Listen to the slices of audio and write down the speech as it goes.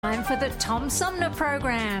time for the Tom Sumner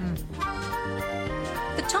Program.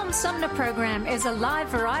 The Tom Sumner Program is a live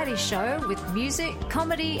variety show with music,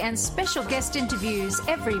 comedy, and special guest interviews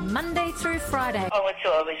every Monday through Friday. Oh, it's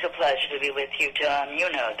always a pleasure to be with you, Tom.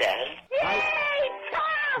 You know that. Yay,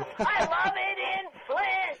 Tom! I love it in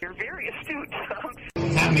Flint! You're very astute, Tom.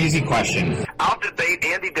 Not an easy question. I'll debate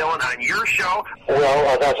Andy Dillon on your show.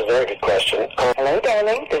 Well, that's a very good question. Hello,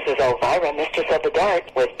 darling. This is Elvira, Mistress of the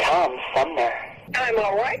Dark, with Tom Sumner. I'm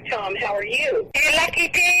all right, Tom. How are you? You lucky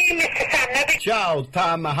day, Mr. Sumner. Ciao,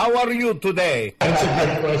 Tom. How are you today? That's a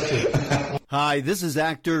good question. Hi, this is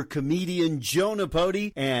actor, comedian Joe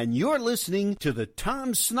Napodi, and you're listening to the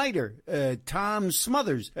Tom Smothers.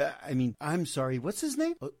 I'm sorry, what's his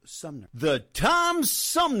name? Oh, Sumner. The Tom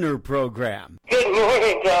Sumner Program. Good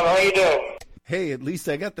morning, Tom. How you doing? Hey, at least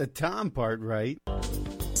I got the Tom part right.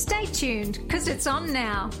 Stay tuned, because it's on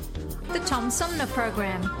now. The Tom Sumner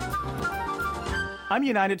Program. I'm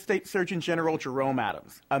United States Surgeon General Jerome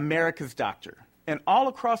Adams, America's doctor. And all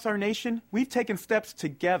across our nation, we've taken steps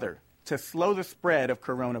together to slow the spread of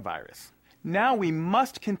coronavirus. Now we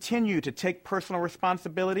must continue to take personal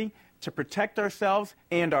responsibility to protect ourselves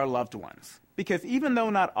and our loved ones. Because even though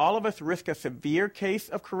not all of us risk a severe case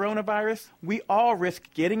of coronavirus, we all risk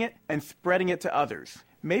getting it and spreading it to others,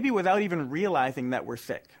 maybe without even realizing that we're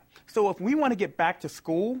sick. So if we want to get back to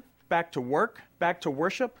school, back to work, back to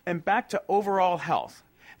worship, and back to overall health,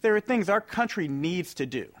 there are things our country needs to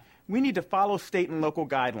do. We need to follow state and local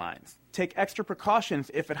guidelines, take extra precautions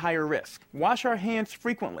if at higher risk, wash our hands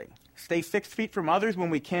frequently, stay 6 feet from others when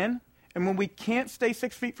we can, and when we can't stay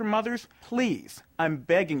 6 feet from others, please, I'm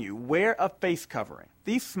begging you, wear a face covering.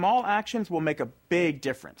 These small actions will make a big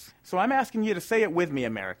difference. So I'm asking you to say it with me,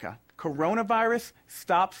 America. Coronavirus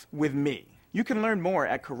stops with me. You can learn more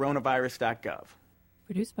at coronavirus.gov.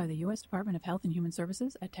 Produced by the U.S. Department of Health and Human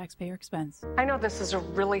Services at taxpayer expense. I know this is a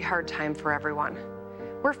really hard time for everyone.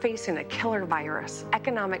 We're facing a killer virus,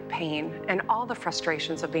 economic pain, and all the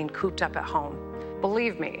frustrations of being cooped up at home.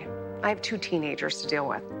 Believe me, I have 2 teenagers to deal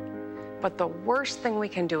with. But the worst thing we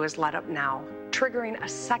can do is let up now, triggering a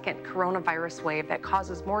second coronavirus wave that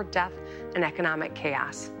causes more death and economic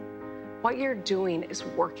chaos. What you're doing is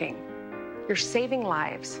working. You're saving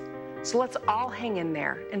lives. So let's all hang in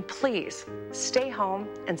there, and please, stay home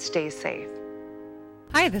and stay safe.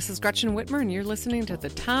 Hi, this is Gretchen Whitmer, and you're listening to the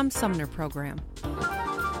Tom Sumner Program.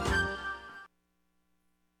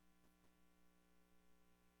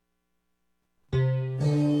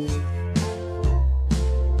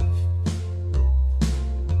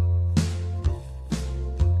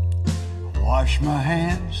 Wash my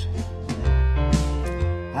hands,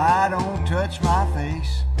 I don't touch my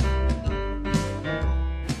face.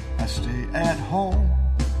 I stay at home,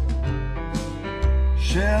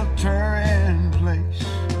 shelter in place.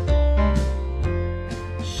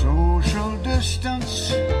 Social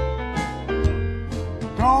distance,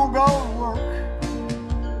 don't go to work.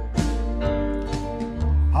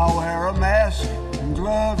 I wear a mask and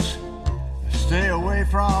gloves, stay away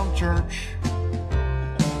from church.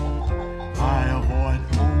 I avoid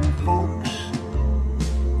old folks,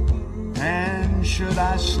 and should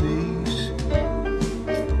I sneeze,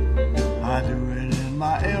 I do it in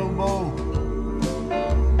my elbow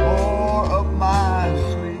or up my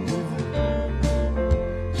sleeve.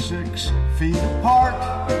 6 feet apart,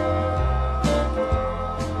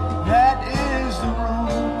 that is the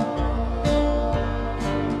rule.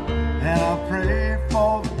 And I pray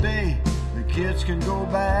for the day the kids can go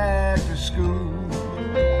back to school.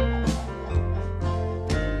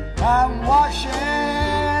 I'm washing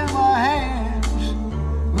my hands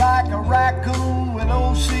like a raccoon with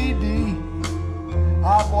OCD.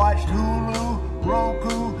 I've watched Hulu,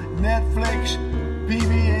 Roku, Netflix,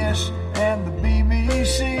 PBS, and the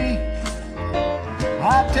BBC.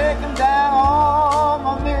 I've taken down all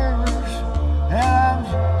my mirrors, and I'm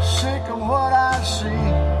sick of what I see.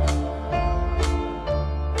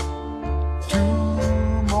 2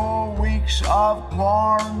 more weeks of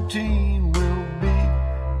quarantine will be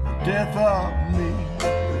the death of me.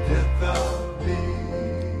 The death of me.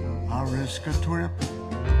 I risk a trip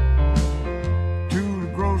to the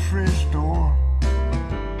grocery store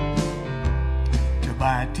to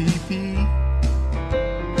buy TP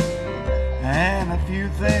and a few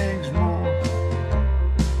things more.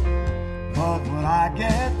 But when I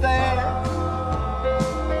get there,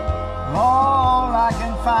 all I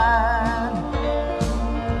can find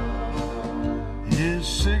is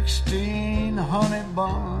 16 honey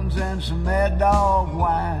buns and some Mad Dog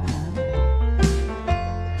wine.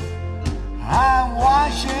 I'm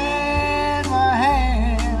washing my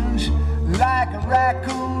hands like a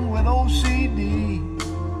raccoon with OCD.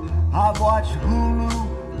 I've watched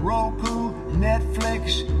Hulu,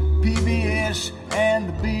 Netflix, PBS, and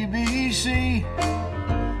the BBC.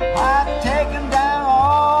 I've taken down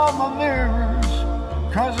all my mirrors,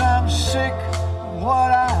 'cause I'm sick of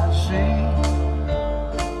what I see.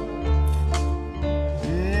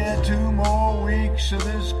 Yeah, 2 more weeks of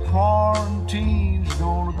this quarantine's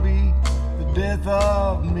gonna be the death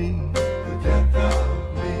of me. The death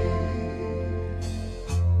of me.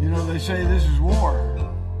 You know, they say this is war,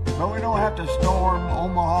 but we don't have to storm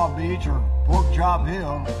Omaha Beach or Pork Chop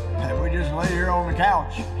Hill. We just lay here on the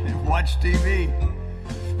couch and watch TV.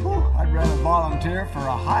 Whew, I'd rather volunteer for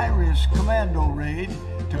a high-risk commando raid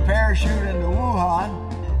to parachute into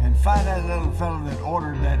Wuhan and find that little fella that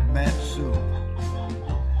ordered that bat soup.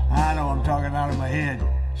 I know I'm talking out of my head,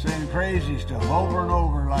 saying crazy stuff over and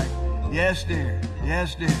over like, yes dear,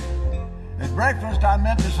 yes dear. At breakfast I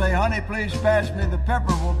meant to say, honey, please pass me the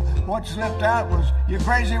pepper. Well, what slipped out was, you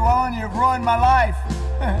crazy woman, you've ruined my life.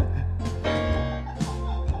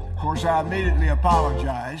 Of course, I immediately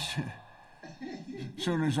apologized as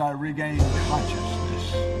soon as I regained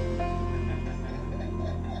consciousness.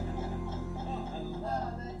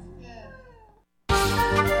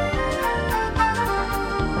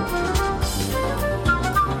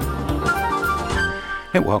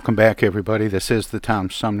 Hey, welcome back, everybody. This is the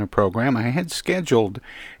Tom Sumner Program. I had scheduled,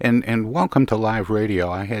 and welcome to live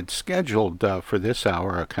radio, I had scheduled for this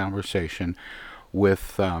hour a conversation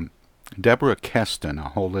with Deborah Keston,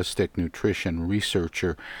 a holistic nutrition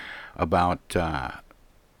researcher, about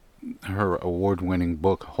her award-winning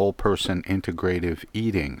book, Whole Person Integrative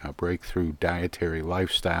Eating, a breakthrough dietary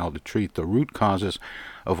lifestyle to treat the root causes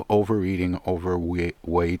of overeating,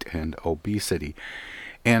 overweight, and obesity.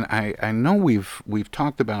 And I know we've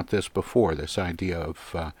talked about this before, this idea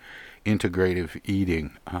of integrative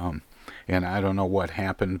eating. And I don't know what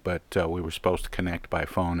happened, but we were supposed to connect by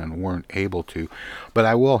phone and weren't able to. But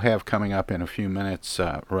I will have coming up in a few minutes,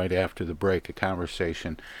 right after the break, a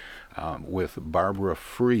conversation with Barbara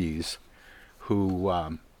Freese, who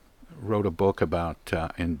wrote a book about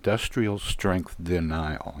industrial strength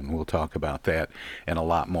denial. And we'll talk about that and a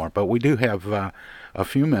lot more. But we do have a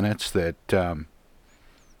few minutes that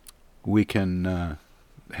we can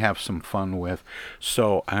have some fun with.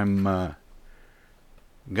 So I'm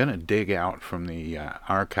going to dig out from the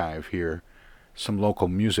archive here some local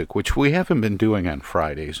music, which we haven't been doing on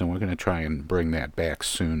Fridays, and we're going to try and bring that back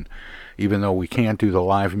soon. Even though we can't do the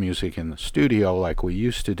live music in the studio like we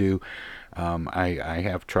used to do, I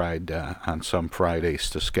have tried on some Fridays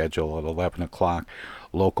to schedule at 11 o'clock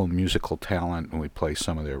local musical talent, and we play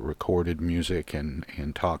some of their recorded music and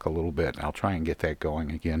talk a little bit. I'll try and get that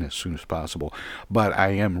going again as soon as possible. But I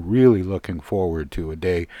am really looking forward to a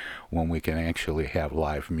day when we can actually have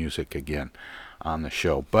live music again on the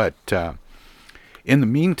show. But in the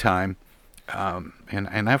meantime,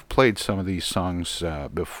 and I've played some of these songs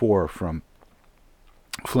before from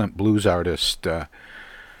Flint blues artist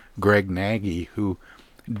Greg Nagy, who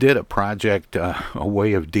did a project, a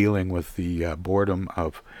way of dealing with the boredom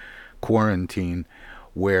of quarantine,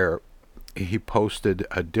 where he posted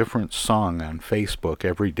a different song on Facebook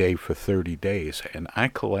every day for 30 days, and I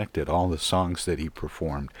collected all the songs that he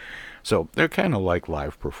performed. So they're kind of like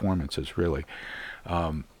live performances, really.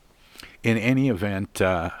 In any event,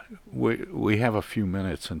 we have a few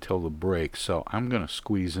minutes until the break, so I'm going to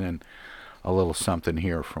squeeze in a little something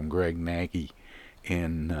here from Greg Nagy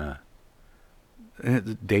in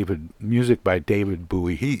music by David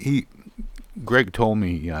Bowie. Greg told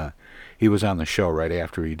me he was on the show right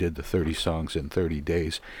after he did the 30 songs in 30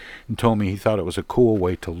 days, and told me he thought it was a cool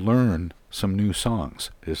way to learn some new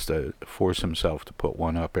songs, is to force himself to put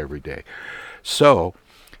one up every day. So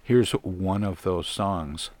here's one of those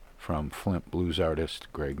songs from Flint blues artist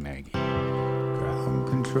Greg Nagy. Ground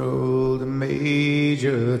control to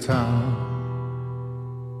Major Tom.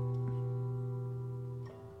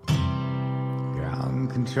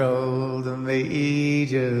 Ground control to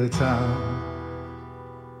Major Tom.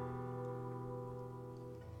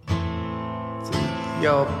 Take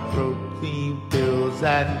your protein pills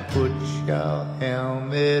and put your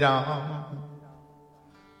helmet on.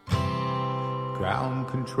 Ground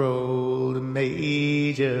control to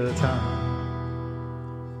Major Tom.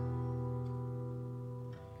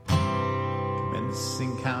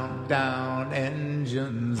 Commencing countdown,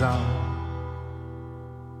 engines on.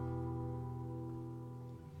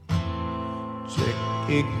 Check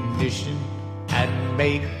ignition and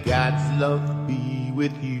may God's love be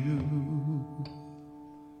with you.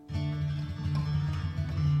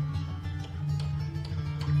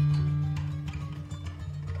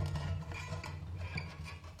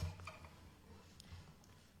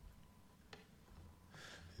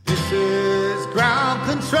 This is ground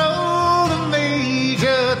control to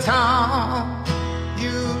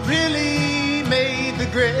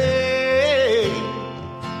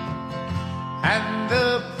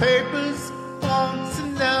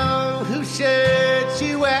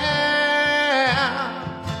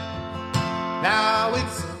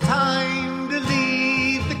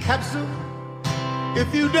answer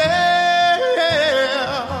if you dare.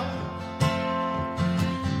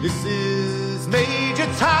 This is Major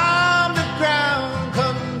Tom to ground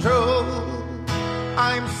control.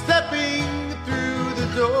 I'm stepping through the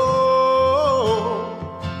door,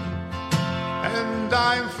 and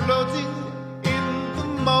I'm floating in the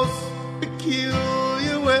most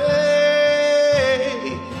peculiar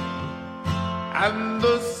way, and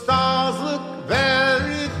the stars look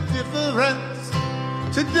very different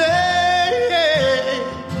today.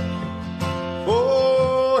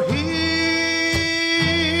 For here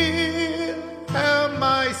am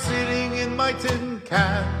I sitting in my tin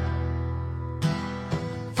can,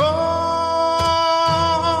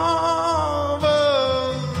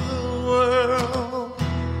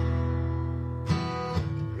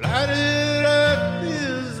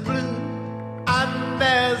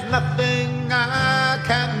 nothing I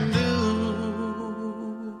can do.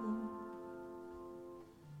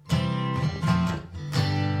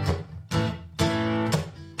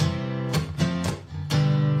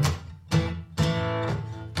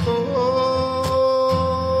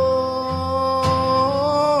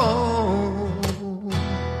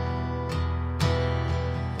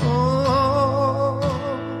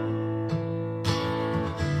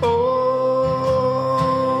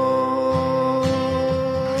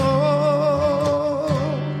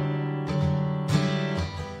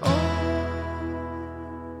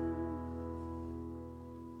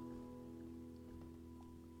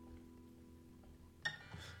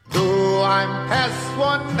 I'm past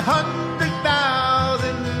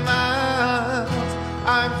 100,000 miles.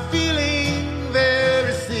 I'm feeling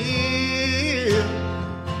very still,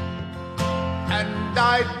 and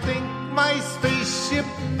I think my spaceship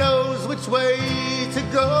knows which way to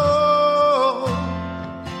go.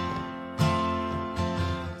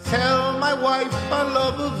 Tell my wife I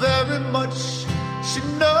love her very much. She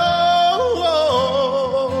knows.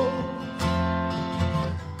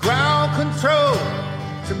 Ground control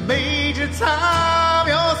to Major Tom,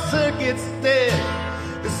 your circuit's dead.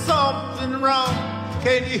 There's something wrong.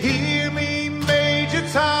 Can you hear me, Major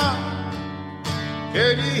Tom?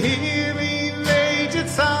 Can you hear me, Major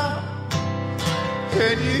Tom?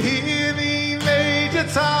 Can you hear me, Major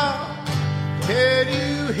Tom? Can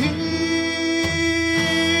you hear?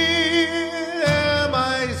 Am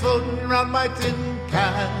I floating around my tin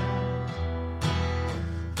can?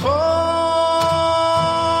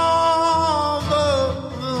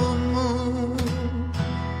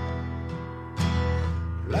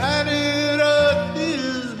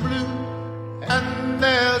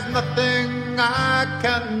 There's nothing I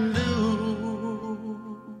can do.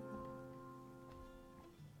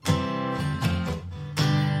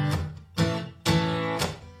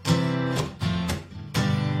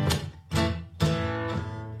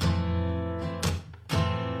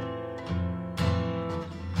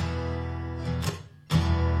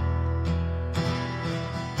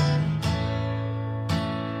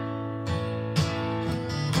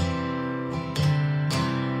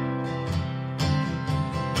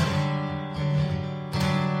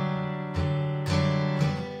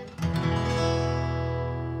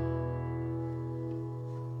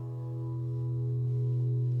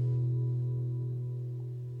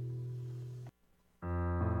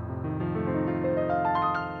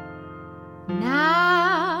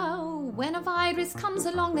 Comes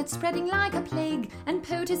along that's spreading like a plague, and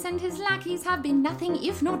POTUS and his lackeys have been nothing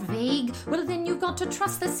if not vague. Well, then you've got to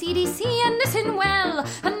trust the CDC and listen well,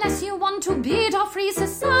 unless you want to bid our free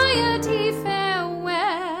society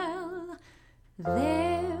farewell.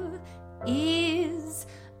 There is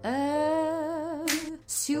a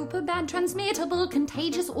super bad, transmittable,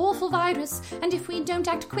 contagious, awful virus, and if we don't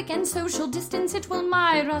act quick and social distance, it will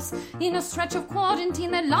mire us in a stretch of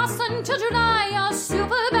quarantine that lasts until July. A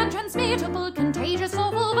super bad, transmittable, contagious,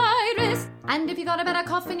 awful virus. And if you got a better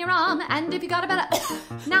cough in your arm, and if you got a better...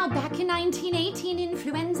 Now, back in 1918,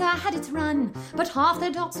 influenza had its run, but half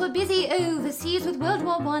the docs were busy overseas with World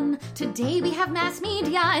War I. Today we have mass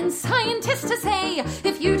media and scientists to say,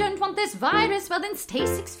 if you don't want this virus, well then stay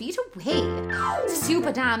 6 feet away.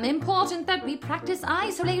 Super damn important that we practice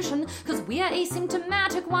isolation, because we're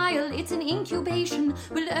asymptomatic while it's in incubation.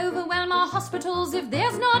 We'll overwhelm our hospitals if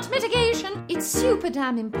there's not mitigation. It's super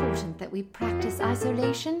damn important that we practice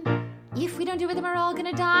isolation. If we don't do it, then we're all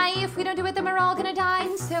gonna die. If we don't do it, then we're all gonna die.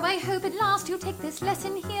 And so I hope at last you'll take this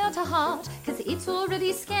lesson here to heart, 'cause it's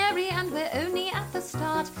already scary and we're only at the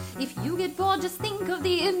start. If you get bored, just think of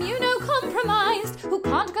the immunocompromised, who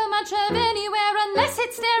can't go much of anywhere unless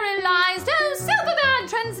it's sterilized. Oh, super bad,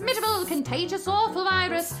 transmittable, contagious, awful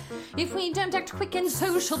virus. If we don't act quick and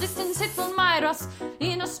social distance, it will mire us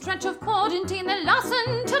in a stretch of quarantine that lasts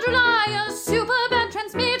until July. A super bad,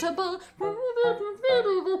 transmittable,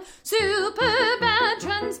 super bad,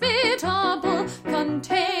 transmittable,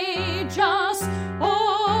 contagious,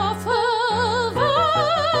 awful virus.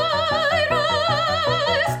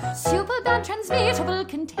 Super bad, transmittable,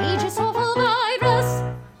 contagious, awful virus.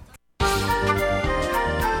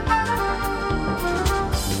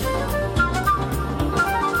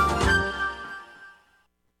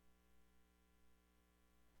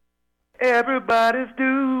 Everybody's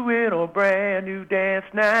doing a brand new dance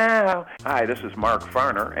now. Hi, this is Mark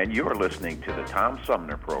Farner, and you're listening to the Tom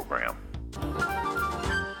Sumner Program.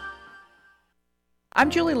 I'm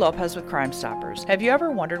Julie Lopez with Crime Stoppers. Have you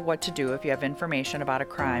ever wondered what to do if you have information about a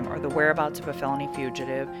crime or the whereabouts of a felony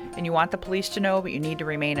fugitive and you want the police to know but you need to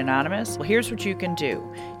remain anonymous? Well, here's what you can do.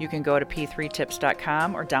 You can go to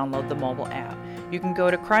p3tips.com or download the mobile app. You can go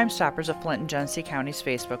to Crime Stoppers of Flint and Genesee County's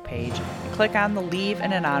Facebook page and click on the Leave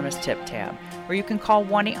an Anonymous Tip tab, or you can call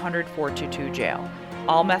 1-800-422-JAIL.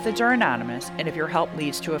 All methods are anonymous, and if your help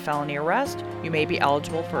leads to a felony arrest, you may be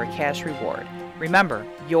eligible for a cash reward. Remember,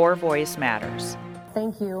 your voice matters.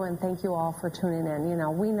 Thank you, and thank you all for tuning in. You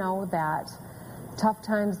know, we know that tough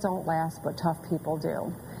times don't last, but tough people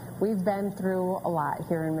do. We've been through a lot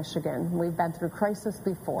here in Michigan. We've been through crisis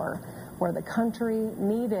before, where the country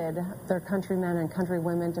needed their countrymen and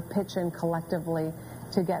countrywomen to pitch in collectively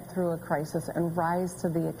to get through a crisis and rise to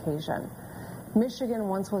the occasion. Michigan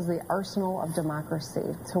once was the arsenal of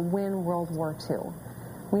democracy to win World War II.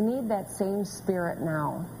 We need that same spirit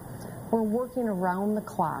now. We're working around the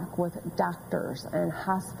clock with doctors and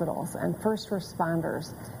hospitals and first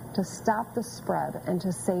responders to stop the spread and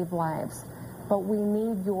to save lives. But we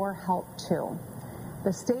need your help too.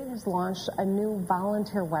 The state has launched a new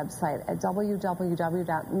volunteer website at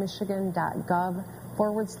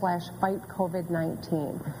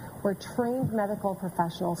www.michigan.gov/fight-COVID-19, where trained medical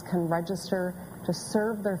professionals can register to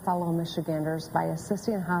serve their fellow Michiganders by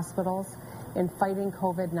assisting hospitals in fighting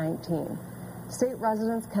COVID-19. State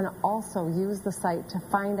residents can also use the site to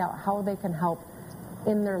find out how they can help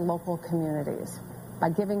in their local communities by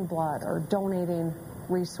giving blood or donating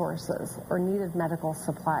resources or needed medical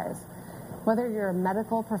supplies. Whether you're a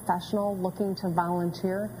medical professional looking to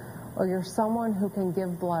volunteer or you're someone who can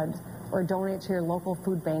give blood or donate to your local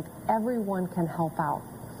food bank, everyone can help out.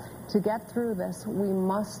 To get through this, we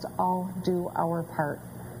must all do our part.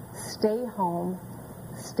 Stay home,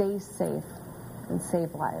 stay safe, and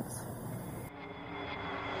save lives.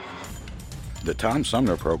 The Tom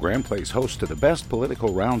Sumner Program plays host to the best political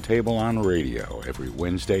roundtable on radio every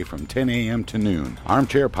Wednesday from 10 a.m. to noon.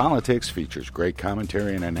 Armchair Politics features great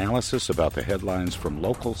commentary and analysis about the headlines from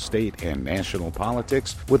local, state, and national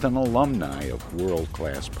politics with an alumni of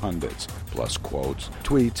world-class pundits, plus quotes,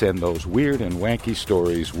 tweets, and those weird and wacky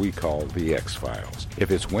stories we call the X-Files.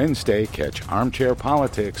 If it's Wednesday, catch Armchair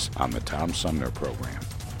Politics on the Tom Sumner Program.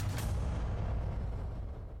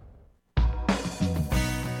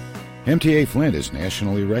 MTA Flint is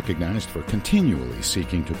nationally recognized for continually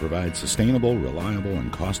seeking to provide sustainable, reliable,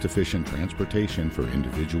 and cost-efficient transportation for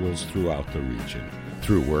individuals throughout the region.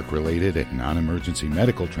 Through work-related and non-emergency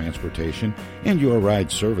medical transportation and Your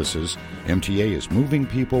Ride services, MTA is moving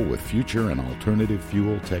people with future and alternative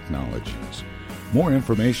fuel technologies. More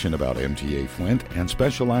information about MTA Flint and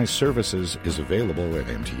specialized services is available at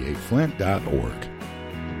mtaflint.org.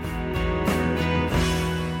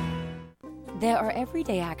 There are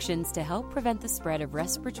everyday actions to help prevent the spread of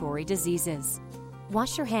respiratory diseases.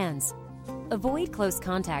 Wash your hands. Avoid close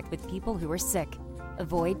contact with people who are sick.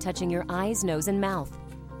 Avoid touching your eyes, nose, and mouth.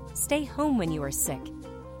 Stay home when you are sick.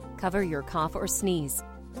 Cover your cough or sneeze.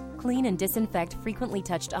 Clean and disinfect frequently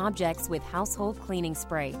touched objects with household cleaning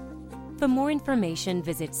spray. For more information,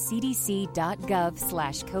 visit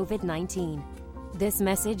cdc.gov/COVID-19. This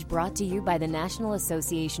message brought to you by the National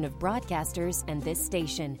Association of Broadcasters and this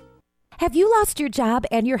station. Have you lost your job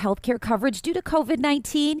and your healthcare coverage due to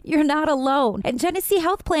COVID-19? You're not alone, and Genesee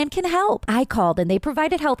Health Plan can help. I called and they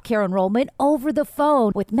provided healthcare enrollment over the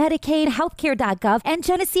phone with Medicaid, healthcare.gov, and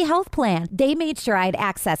Genesee Health Plan. They made sure I had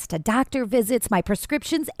access to doctor visits, my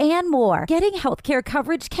prescriptions, and more. Getting healthcare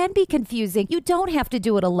coverage can be confusing. You don't have to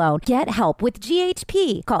do it alone. Get help with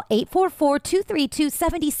GHP. Call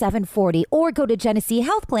 844-232-7740 or go to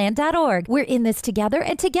GeneseeHealthPlan.org. We're in this together,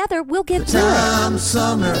 and together we'll get through it. Tom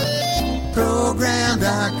Sumner.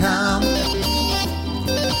 TomSumnerProgram.com.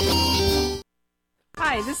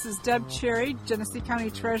 Hi, this is Deb Cherry, Genesee County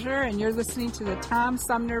Treasurer, and you're listening to the Tom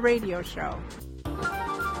Sumner Radio Show.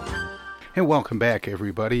 Hey, welcome back,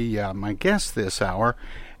 everybody. My guest this hour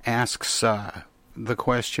asks the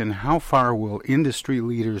question, how far will industry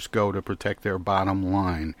leaders go to protect their bottom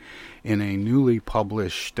line? In a newly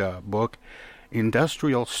published book,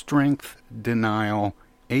 Industrial Strength Denial,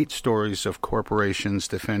 8 Stories of Corporations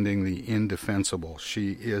Defending the Indefensible.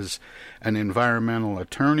 She is an environmental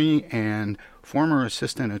attorney and former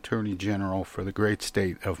Assistant Attorney General for the great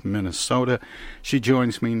state of Minnesota. She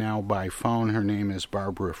joins me now by phone. Her name is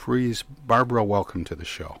Barbara Freese. Barbara, welcome to the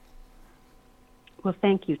show. Well,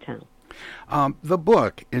 thank you, Tom. The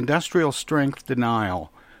book, Industrial Strength Denial,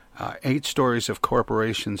 8 Stories of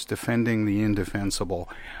Corporations Defending the Indefensible.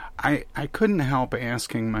 I couldn't help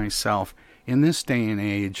asking myself, in this day and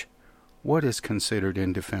age, what is considered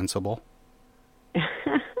indefensible?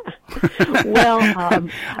 Well,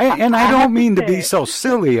 I don't mean to be so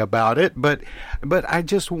silly about it, but I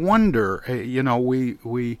just wonder.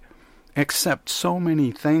 We accept so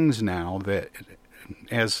many things now that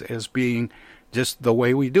as being just the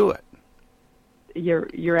way we do it.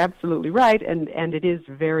 You're absolutely right, and it is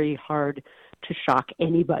very hard to shock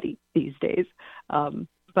anybody these days.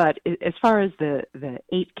 But as far as the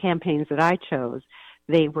 8 campaigns that I chose,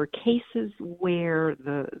 they were cases where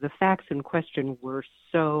the facts in question were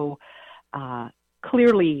so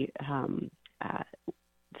clearly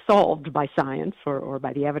solved by science or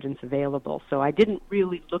by the evidence available. So I didn't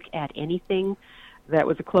really look at anything that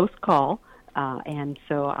was a close call, and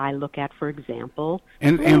so I look at, for example,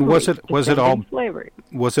 and was it all slavery?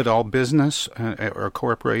 Was it all business or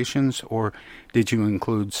corporations, or did you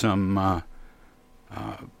include some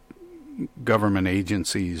government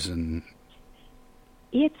agencies and?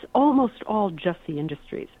 It's almost all just the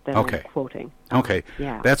industries that I'm quoting. Okay.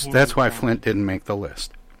 Yeah. That's why Flint didn't make the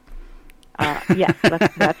list. Yes,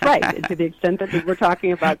 that's right. And to the extent that we're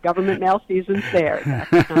talking about government malfeasance there,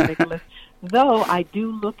 that's not make a list. Though I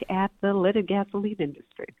do look at the leaded gasoline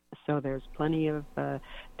industry. So there's plenty of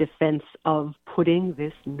defense of putting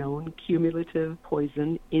this known cumulative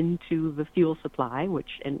poison into the fuel supply,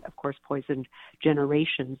 and of course poisoned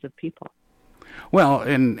generations of people. Well,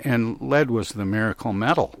 and lead was the miracle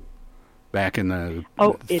metal back in the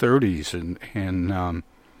 30s, and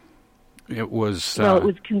it was... it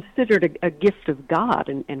was considered a gift of God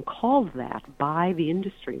and called that by the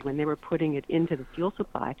industry when they were putting it into the fuel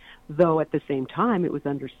supply, though at the same time it was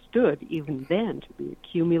understood even then to be a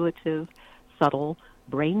cumulative, subtle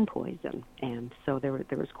brain poison. And so there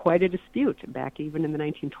was quite a dispute back even in the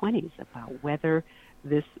 1920s about whether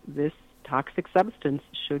this toxic substance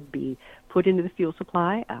should be put into the fuel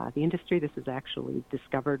supply. The industry, this is actually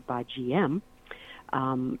discovered by GM.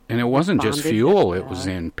 And it wasn't just fuel, it was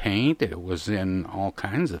in paint, it was in all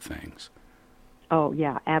kinds of things. Oh,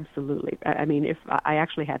 yeah, absolutely. I mean, if I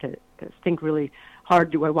actually had to think really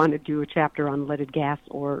hard, do I want to do a chapter on leaded gas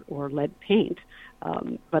or lead paint?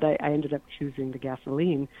 But I ended up choosing the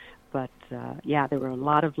gasoline. But, there were a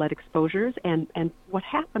lot of lead exposures, and what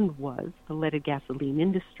happened was the leaded gasoline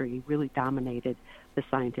industry really dominated the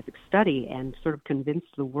scientific study and sort of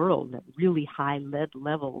convinced the world that really high lead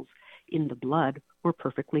levels in the blood were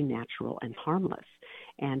perfectly natural and harmless.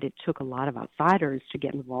 And it took a lot of outsiders to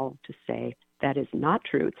get involved to say that is not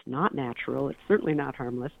true, it's not natural, it's certainly not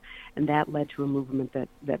harmless, and that led to a movement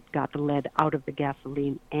that got the lead out of the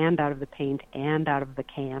gasoline and out of the paint and out of the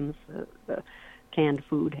cans. The canned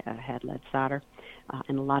food had lead solder,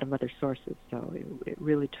 and a lot of other sources. So it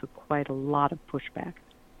really took quite a lot of pushback.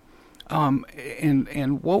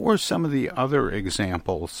 And what were some of the other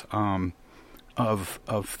examples of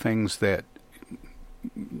things that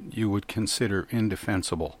you would consider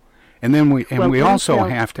indefensible? And then we also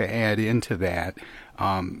have to add into that,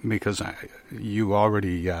 because you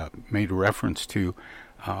already made reference to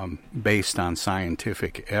based on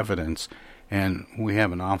scientific evidence. And we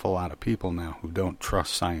have an awful lot of people now who don't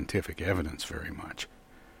trust scientific evidence very much.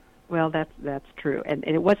 Well, that's true. And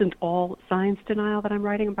it wasn't all science denial that I'm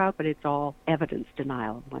writing about, but it's all evidence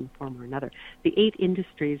denial of one form or another. The 8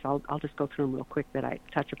 industries, I'll just go through them real quick that I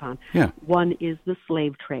touch upon. Yeah. One is the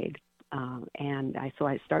slave trade. And I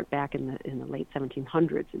start back in the late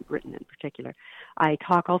 1700s in Britain in particular. I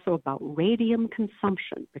talk also about radium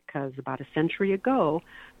consumption because about a century ago,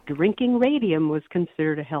 drinking radium was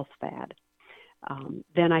considered a health fad.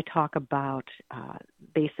 Then I talk about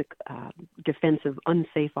basic defense of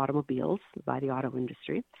unsafe automobiles by the auto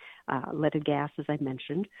industry, leaded gas, as I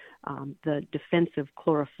mentioned, the defense of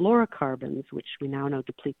chlorofluorocarbons, which we now know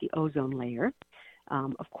deplete the ozone layer,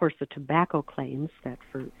 Of course, the tobacco claims that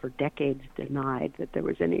for decades denied that there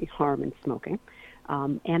was any harm in smoking.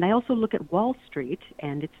 And I also look at Wall Street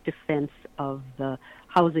and its defense of the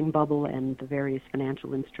housing bubble and the various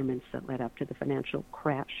financial instruments that led up to the financial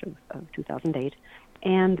crash of 2008.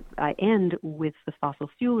 And I end with the fossil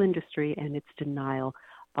fuel industry and its denial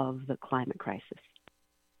of the climate crisis.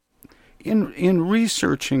 In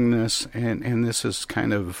researching this, and this is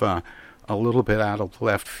kind of a little bit out of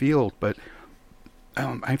left field, but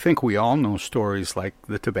I think we all know stories like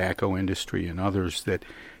the tobacco industry and others that,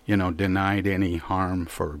 denied any harm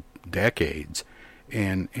for decades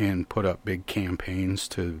and put up big campaigns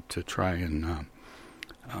to try and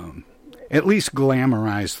at least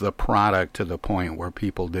glamorize the product to the point where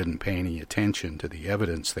people didn't pay any attention to the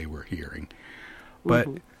evidence they were hearing. But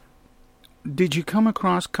did you come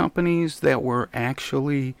across companies that were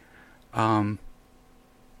actually doing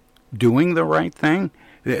the right thing?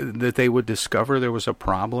 That they would discover there was a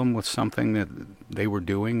problem with something that they were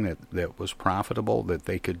doing that was profitable, that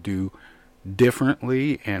they could do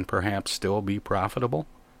differently and perhaps still be profitable?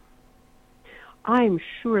 I'm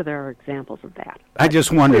sure there are examples of that. I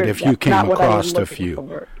just wondered if you came across a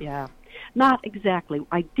few. Yeah, not exactly.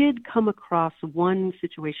 I did come across one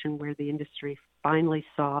situation where the industry finally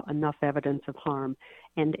saw enough evidence of harm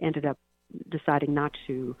and ended up deciding not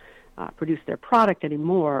to produce their product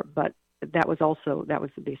anymore, but that was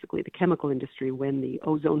basically the chemical industry when the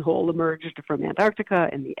ozone hole emerged from Antarctica,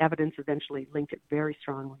 and the evidence eventually linked it very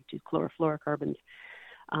strongly to chlorofluorocarbons.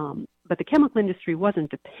 But the chemical industry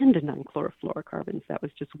wasn't dependent on chlorofluorocarbons. That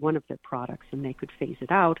was just one of their products, and they could phase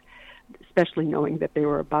it out, especially knowing that they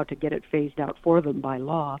were about to get it phased out for them by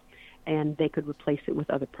law, and they could replace it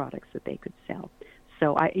with other products that they could sell.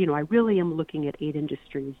 So I really am looking at 8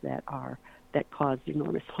 industries that caused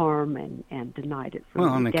enormous harm and denied it.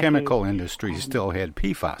 Well, and the chemical industry still had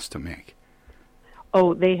PFAS to make.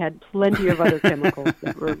 Oh, they had plenty of other chemicals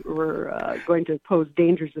that were going to pose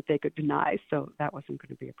dangers that they could deny, so that wasn't going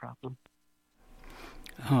to be a problem.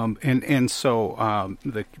 So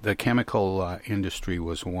the chemical industry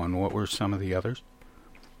was one. What were some of the others?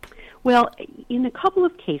 Well, in a couple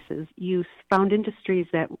of cases, you found industries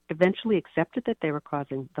that eventually accepted that they were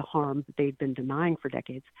causing the harm that they'd been denying for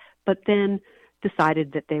decades, but then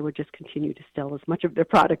decided that they would just continue to sell as much of their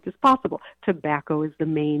product as possible. Tobacco is the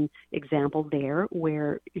main example there,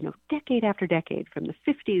 where, decade after decade, from the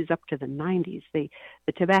 50s up to the 90s, the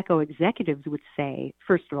tobacco executives would say,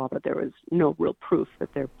 first of all, that there was no real proof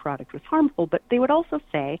that their product was harmful, but they would also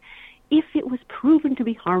say, if it was proven to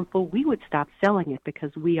be harmful, we would stop selling it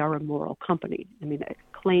because we are a moral company. I mean,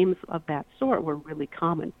 claims of that sort were really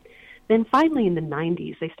common. Then finally in the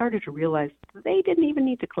 90s, they started to realize they didn't even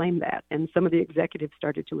need to claim that. And some of the executives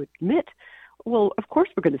started to admit, well, of course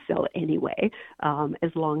we're going to sell it anyway,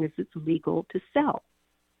 as long as it's legal to sell.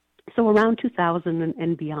 So around 2000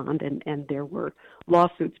 and beyond, and there were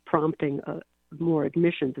lawsuits prompting more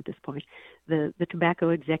admissions at this point, the tobacco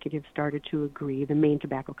executives started to agree, the main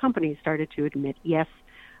tobacco companies started to admit, yes,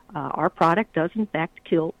 our product does in fact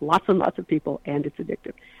kill lots and lots of people, and it's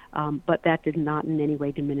addictive. But that did not in any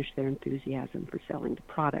way diminish their enthusiasm for selling the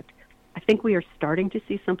product. I think we are starting to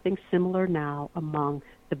see something similar now among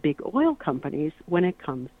the big oil companies when it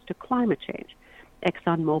comes to climate change.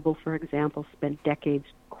 ExxonMobil, for example, spent decades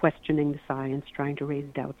questioning the science, trying to raise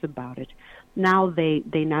doubts about it. Now they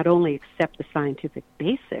not only accept the scientific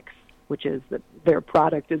basics, which is that their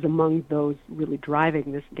product is among those really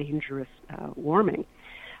driving this dangerous warming,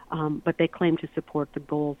 but they claim to support the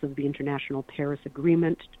goals of the International Paris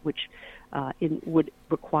Agreement, which would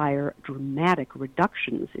require dramatic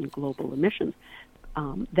reductions in global emissions.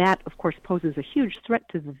 That, of course, poses a huge threat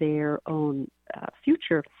to their own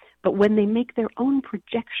future, but when they make their own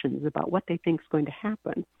projections about what they think is going to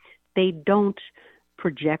happen, they don't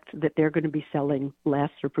project that they're going to be selling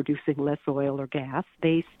less or producing less oil or gas.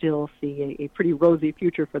 They still see a pretty rosy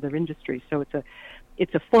future for their industry. So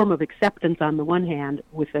it's a form of acceptance on the one hand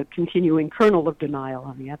with a continuing kernel of denial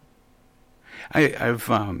on the other.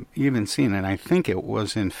 I've even seen, and I think it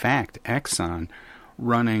was in fact Exxon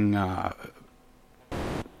running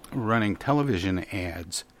television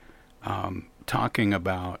ads talking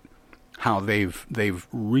about how they've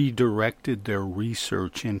redirected their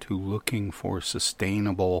research into looking for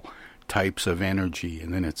sustainable types of energy,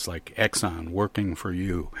 and then it's like Exxon working for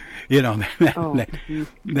you, that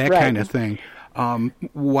right. Kind of thing,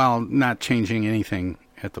 while not changing anything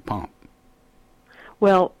at the pump.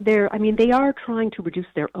 Well, they are trying to reduce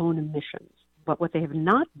their own emissions, but what they have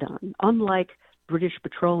not done, unlike British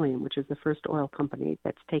Petroleum, which is the first oil company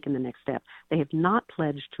that's taken the next step, they have not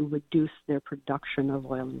pledged to reduce their production of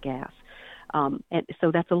oil and gas. And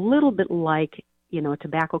so that's a little bit like, a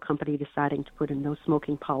tobacco company deciding to put a no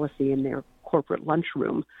smoking policy in their corporate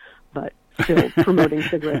lunchroom, but still promoting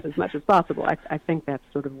cigarettes as much as possible. I think that's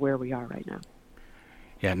sort of where we are right now.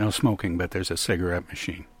 Yeah, no smoking, but there's a cigarette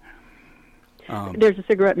machine. There's a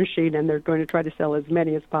cigarette machine, and they're going to try to sell as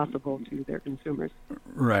many as possible to their consumers.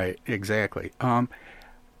 Right, exactly.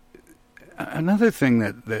 Another thing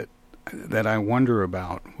that I wonder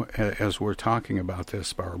about as we're talking about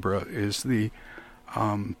this, Barbara, is the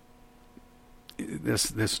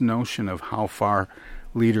this notion of how far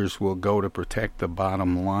leaders will go to protect the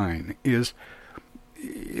bottom line. Is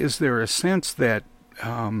there a sense that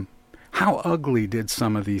how ugly did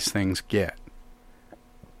some of these things get?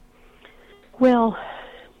 Well,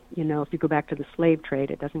 if you go back to the slave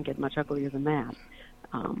trade, it doesn't get much uglier than that.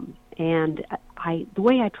 And the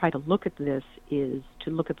way I try to look at this is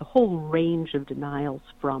to look at the whole range of denials,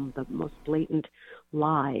 from the most blatant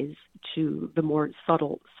lies to the more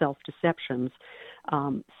subtle self-deceptions.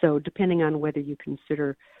 So depending on whether you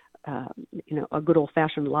consider a good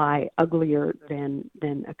old-fashioned lie uglier than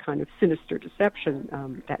a kind of sinister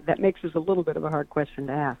deception, that makes this a little bit of a hard question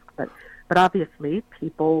to ask. But obviously,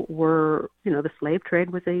 people were, the slave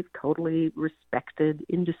trade was a totally respected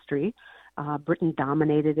industry. Britain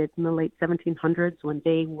dominated it in the late 1700s when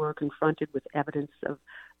they were confronted with evidence of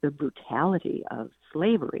the brutality of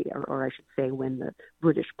slavery, or I should say when the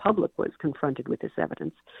British public was confronted with this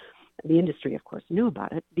evidence. The industry, of course, knew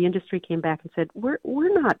about it. The industry came back and said, we're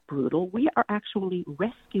not brutal. We are actually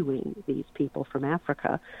rescuing these people from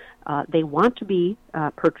Africa. They want to be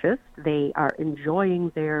purchased. They are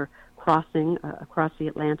enjoying their crossing across the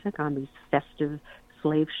Atlantic on these festive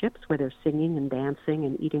slave ships where they're singing and dancing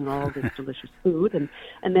and eating all this delicious food,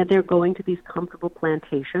 and then they're going to these comfortable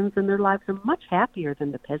plantations, and their lives are much happier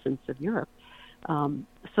than the peasants of Europe.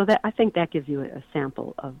 So that, I think that gives you a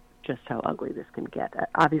sample of just how ugly this can get.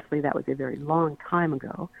 Obviously, that was a very long time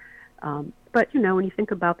ago. But, when you think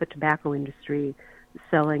about the tobacco industry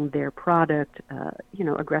selling their product,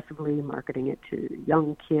 aggressively marketing it to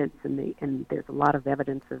young kids, and there's a lot of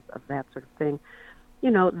evidence of that sort of thing.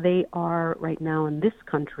 They are right now in this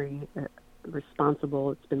country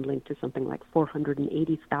responsible. It's been linked to something like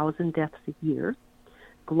 480,000 deaths a year.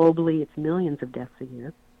 Globally, it's millions of deaths a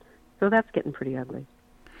year. So that's getting pretty ugly.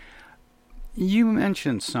 You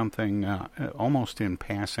mentioned something almost in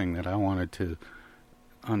passing that I wanted to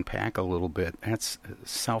unpack a little bit. That's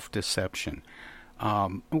self-deception.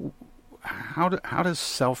 How does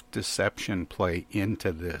self-deception play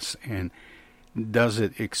into this, and does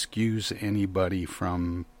it excuse anybody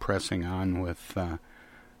from pressing on with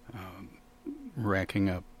racking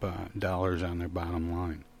up dollars on their bottom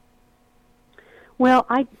line? Well,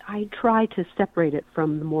 I try to separate it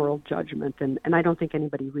from the moral judgment, and I don't think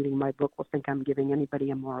anybody reading my book will think I'm giving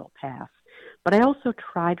anybody a moral pass. But I also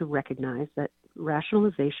try to recognize that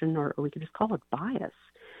rationalization, or we could just call it bias,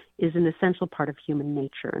 is an essential part of human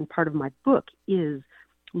nature. And part of my book is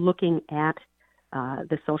looking at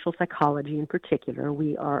the social psychology in particular.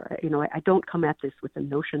 We are, I don't come at this with the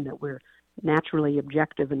notion that we're naturally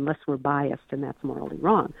objective unless we're biased, and that's morally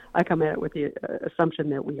wrong. I come at it with the assumption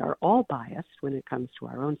that we are all biased when it comes to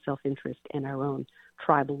our own self-interest and our own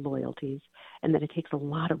tribal loyalties, and that it takes a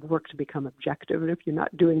lot of work to become objective. And if you're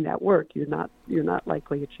not doing that work, you're not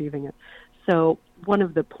likely achieving it. So one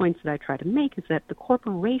of the points that I try to make is that the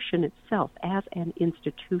corporation itself, as an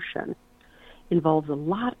institution, involves a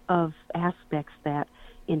lot of aspects that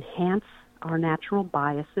enhance our natural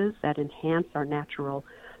biases, that enhance our natural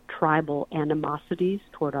tribal animosities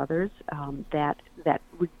toward others, that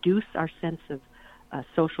reduce our sense of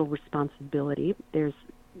social responsibility. There's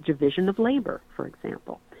division of labor, for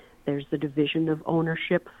example. There's the division of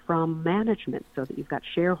ownership from management, so that you've got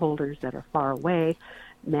shareholders that are far away,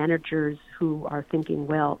 managers who are thinking,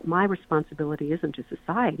 well, my responsibility isn't to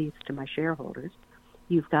society, it's to my shareholders.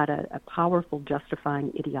 You've got a powerful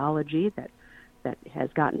justifying ideology that has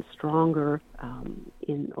gotten stronger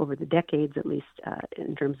over the decades, at least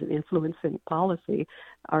in terms of influencing policy,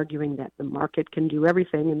 arguing that the market can do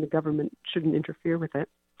everything and the government shouldn't interfere with it.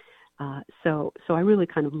 So I really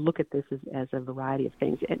kind of look at this as a variety of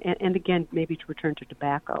things. And again, maybe to return to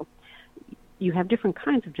tobacco, you have different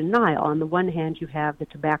kinds of denial. On the one hand, you have the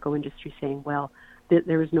tobacco industry saying, well,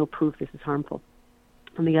 there is no proof this is harmful.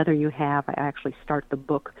 On the other, you have, I actually start the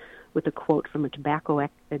book with a quote from a tobacco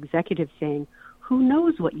executive saying, who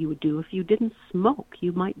knows what you would do if you didn't smoke?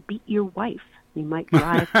 You might beat your wife. You might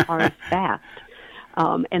drive cars fast.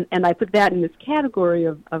 And I put that in this category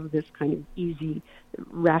of this kind of easy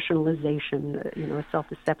rationalization, a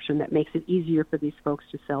self-deception that makes it easier for these folks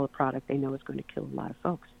to sell a product they know is going to kill a lot of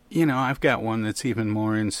folks. I've got one that's even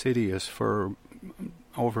more insidious. For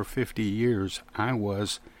over 50 years, I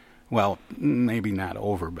was, well, maybe not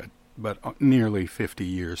over, but nearly 50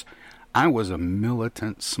 years, I was a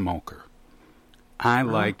militant smoker. I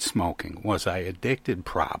liked smoking. Was I addicted?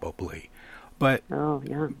 Probably. But,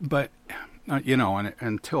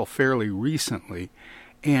 until fairly recently.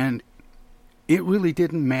 And it really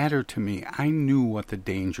didn't matter to me. I knew what the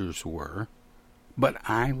dangers were, but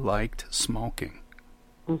I liked smoking.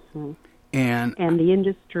 Mm-hmm. And the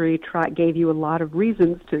industry gave you a lot of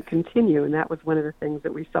reasons to continue, and that was one of the things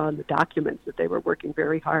that we saw in the documents, that they were working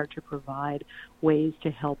very hard to provide ways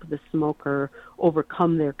to help the smoker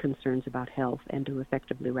overcome their concerns about health and to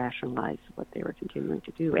effectively rationalize what they were continuing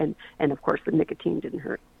to do. And of course, the nicotine didn't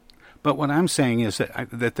hurt. But what I'm saying is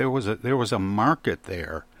that there was a market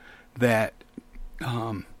there that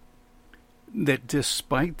that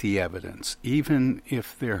despite the evidence, even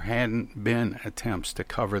if there hadn't been attempts to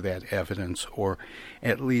cover that evidence or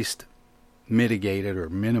at least mitigate it or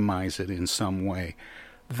minimize it in some way,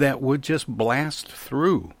 that would just blast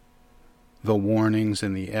through the warnings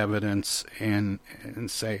and the evidence and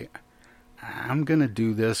say, I'm going to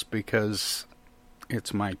do this because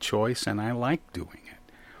it's my choice and I like doing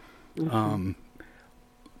it. Mm-hmm.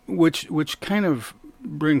 Which kind of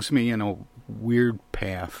brings me in a weird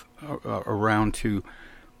path around to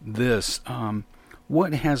this.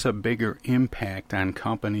 What has a bigger impact on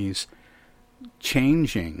companies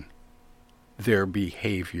changing their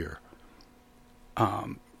behavior?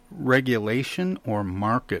 Regulation or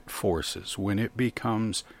market forces when it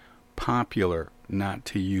becomes popular not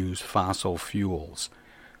to use fossil fuels?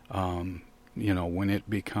 When it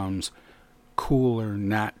becomes cooler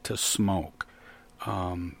not to smoke?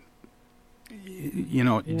 Do you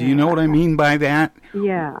know what I mean by that?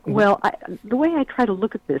 Yeah. Well, the way I try to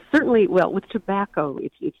look at this, certainly, with tobacco,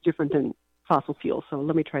 it's different than fossil fuels. So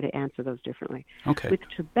let me try to answer those differently. Okay. With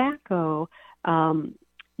tobacco,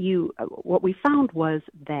 what we found was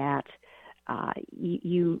that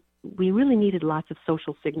we really needed lots of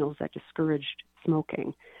social signals that discouraged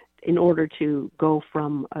smoking in order to go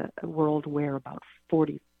from a world where about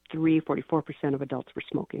 44% of adults were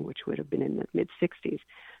smoking, which would have been in the mid-60s,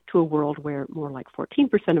 to a world where more like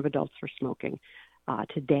 14% of adults were smoking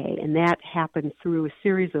today. And that happened through a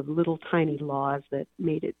series of little tiny laws that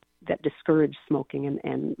discouraged smoking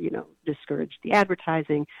and discouraged the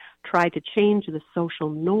advertising, tried to change the social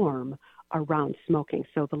norm around smoking.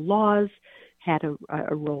 So the laws had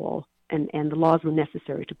a role, and the laws were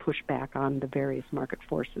necessary to push back on the various market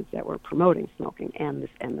forces that were promoting smoking and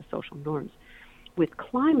the social norms. With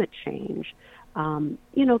climate change,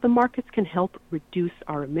 the markets can help reduce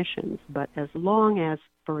our emissions, but as long as,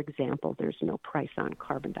 for example, there's no price on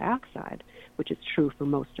carbon dioxide, which is true for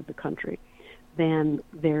most of the country, then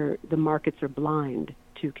the markets are blind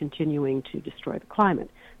to continuing to destroy the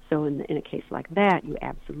climate. So in a case like that, you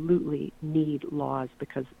absolutely need laws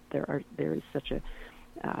because there are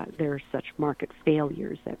such market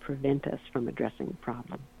failures that prevent us from addressing the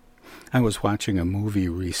problem. I was watching a movie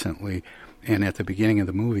recently, and at the beginning of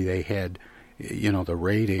the movie they had, the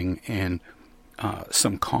rating and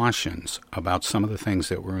some cautions about some of the things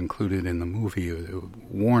that were included in the movie,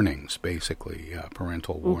 warnings, basically,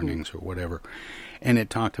 parental warnings or whatever. And it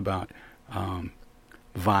talked about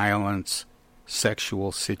violence,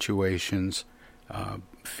 sexual situations,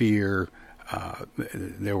 fear.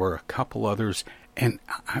 There were a couple others, and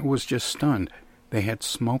I was just stunned. They had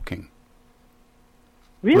smoking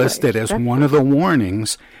listed as one of the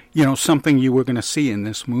warnings, something you were going to see in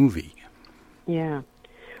this movie. Yeah.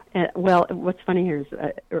 Well, what's funny here is,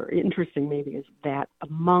 or interesting maybe, is that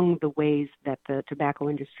among the ways that the tobacco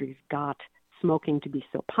industries got smoking to be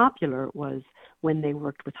so popular was when they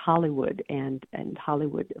worked with Hollywood, and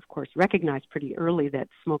Hollywood, of course, recognized pretty early that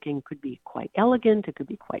smoking could be quite elegant, it could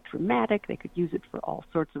be quite dramatic, they could use it for all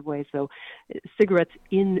sorts of ways. So cigarettes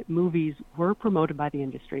in movies were promoted by the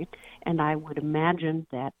industry, and I would imagine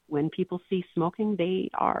that when people see smoking,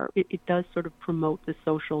 it does sort of promote the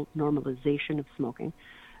social normalization of smoking.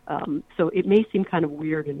 So it may seem kind of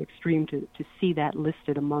weird and extreme to see that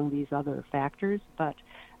listed among these other factors, but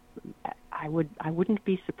I wouldn't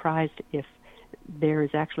be surprised if there is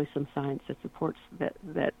actually some science that supports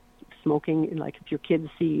that smoking, like if your kids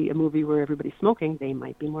see a movie where everybody's smoking, they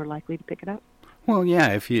might be more likely to pick it up. Well,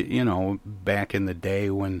 yeah, if you back in the day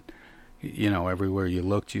when, everywhere you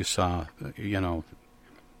looked you saw,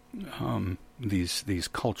 these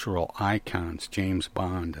cultural icons, James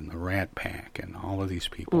Bond and the Rat Pack and all of these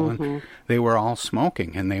people, and they were all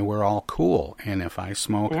smoking and they were all cool. And if I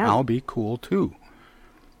smoke, I'll be cool too.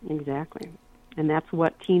 Exactly. And that's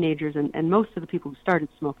what teenagers, and most of the people who started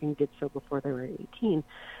smoking did so before they were 18.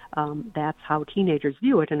 That's how teenagers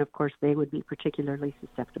view it, and of course they would be particularly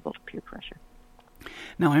susceptible to peer pressure.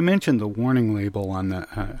 Now, I mentioned the warning label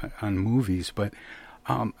on movies, but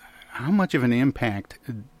how much of an impact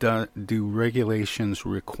do regulations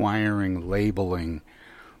requiring labeling,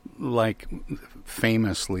 like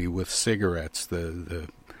famously with cigarettes, the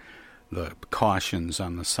cautions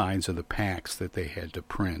on the sides of the packs that they had to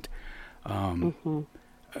print?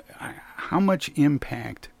 How much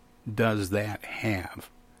impact does that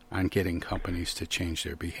have on getting companies to change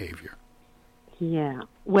their behavior? Yeah.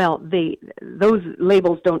 Well, those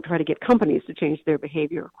labels don't try to get companies to change their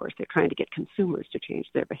behavior. Of course, they're trying to get consumers to change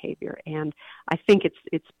their behavior. And I think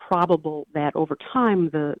it's probable that over time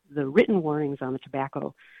the written warnings on the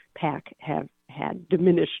tobacco pack have had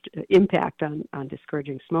diminished impact on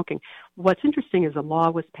discouraging smoking. What's interesting is a law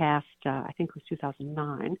was passed, I think it was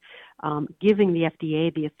 2009, giving the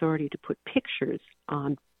FDA the authority to put pictures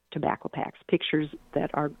on tobacco packs, pictures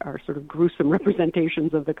that are sort of gruesome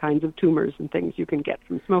representations of the kinds of tumors and things you can get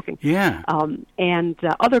from smoking. Yeah. And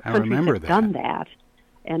other countries have done that.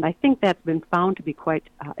 And I think that's been found to be quite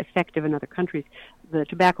effective in other countries. The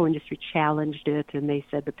tobacco industry challenged it, and they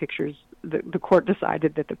said the pictures, the court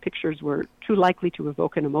decided that the pictures were too likely to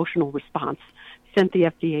evoke an emotional response, sent the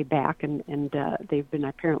FDA back, and they've been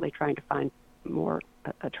apparently trying to find more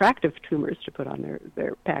attractive tumors to put on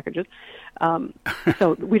their packages.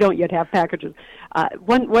 So we don't yet have packages.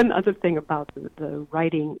 One other thing about the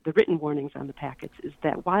written warnings on the packets is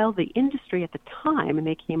that while the industry at the time, and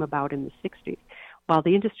they came about in the 60s, while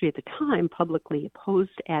the industry at the time publicly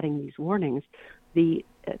opposed adding these warnings, the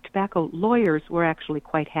tobacco lawyers were actually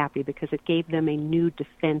quite happy because it gave them a new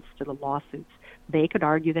defense to the lawsuits. They could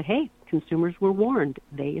argue that, hey, consumers were warned.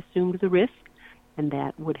 They assumed the risk, and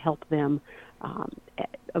that would help them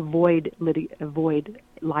avoid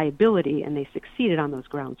liability, and they succeeded on those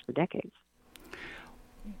grounds for decades.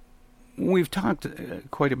 We've talked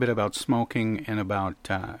quite a bit about smoking and about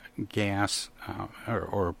gas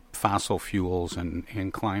or fossil fuels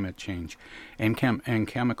and climate change and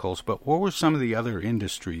chemicals, but what were some of the other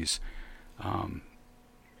industries?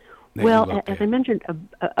 Well, as I mentioned,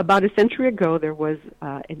 about a century ago, there was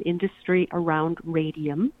an industry around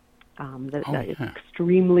radium,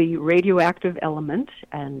 extremely radioactive element,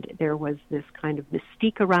 and there was this kind of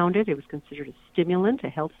mystique around it. It was considered a stimulant, a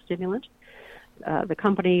health stimulant. The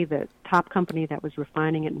top company that was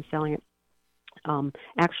refining it and selling it,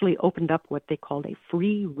 actually opened up what they called a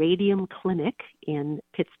free radium clinic in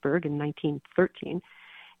Pittsburgh in 1913,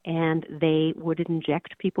 and they would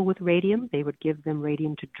inject people with radium. They would give them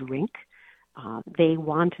radium to drink. They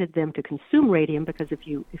wanted them to consume radium because if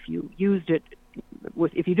you used it,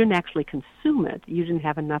 if you didn't actually consume it, you didn't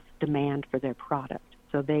have enough demand for their product.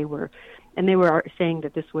 So they were saying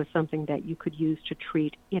that this was something that you could use to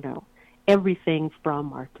treat, everything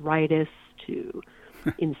from arthritis to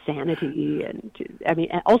insanity, and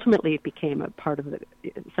ultimately it became a part of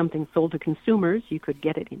something sold to consumers. You could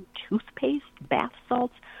get it in toothpaste, bath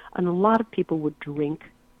salts, and a lot of people would drink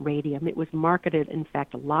radium. It was marketed, in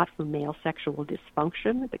fact, a lot for male sexual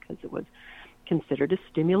dysfunction because it was considered a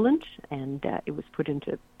stimulant, and it was put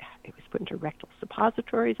into rectal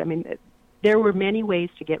suppositories. There were many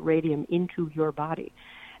ways to get radium into your body.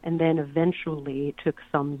 And then eventually, it took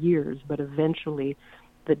some years, but eventually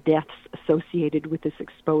the deaths associated with this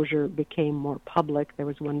exposure became more public. There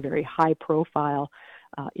was one very high-profile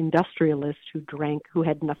industrialist who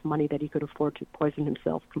had enough money that he could afford to poison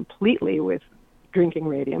himself completely with drinking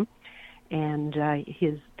radium, and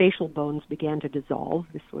his facial bones began to dissolve.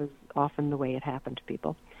 This was often the way it happened to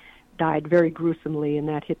people. Died very gruesomely, and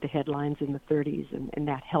that hit the headlines in the 30s, and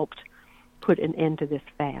that helped put an end to this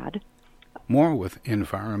fad. More with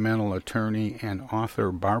environmental attorney and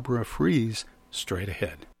author Barbara Freese straight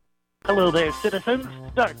ahead. Hello there, citizens.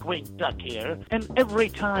 Darkwing Duck here. And every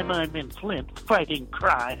time I'm in Flint fighting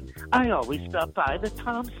crime, I always stop by the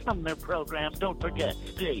Tom Sumner program. Don't forget,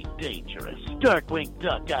 stay dangerous. Darkwing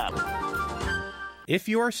Duck out. If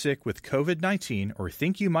you are sick with COVID-19 or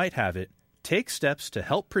think you might have it, take steps to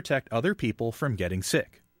help protect other people from getting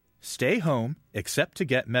sick. Stay home except to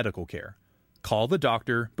get medical care. Call the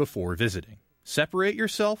doctor before visiting. Separate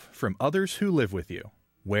yourself from others who live with you.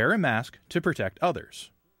 Wear a mask to protect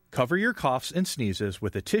others. Cover your coughs and sneezes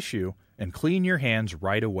with a tissue and clean your hands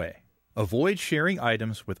right away. Avoid sharing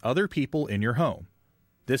items with other people in your home.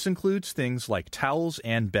 This includes things like towels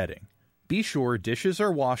and bedding. Be sure dishes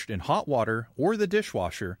are washed in hot water or the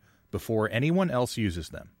dishwasher before anyone else uses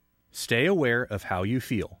them. Stay aware of how you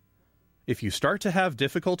feel. If you start to have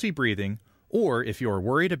difficulty breathing, or if you are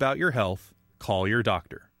worried about your health, call your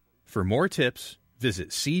doctor. For more tips,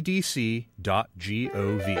 visit cdc.gov.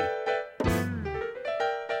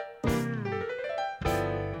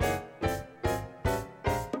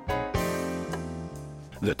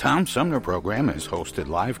 The Tom Sumner Program has hosted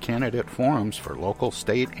live candidate forums for local,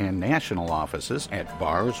 state, and national offices at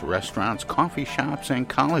bars, restaurants, coffee shops, and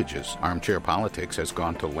colleges. Armchair Politics has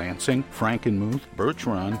gone to Lansing, Frankenmuth, Birch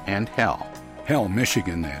Run, and Hell,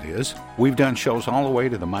 Michigan, that is. We've done shows all the way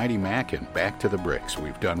to the Mighty Mac and back to the Bricks.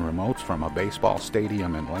 We've done remotes from a baseball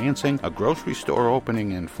stadium in Lansing, a grocery store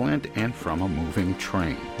opening in Flint, and from a moving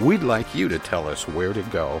train. We'd like you to tell us where to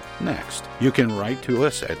go next. You can write to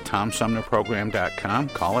us at TomSumnerProgram.com,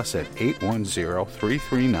 call us at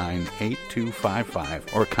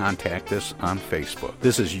 810-339-8255, or contact us on Facebook.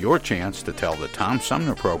 This is your chance to tell the Tom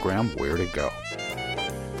Sumner Program where to go.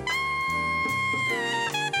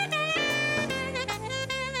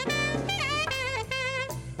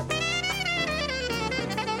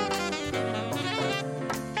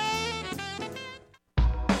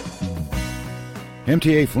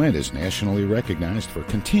 MTA Flint is nationally recognized for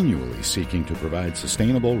continually seeking to provide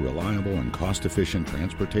sustainable, reliable, and cost-efficient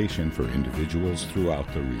transportation for individuals throughout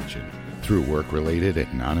the region. Through work-related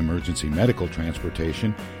and non-emergency medical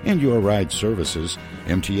transportation and Your Ride services,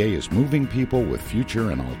 MTA is moving people with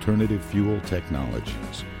future and alternative fuel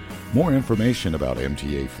technologies. More information about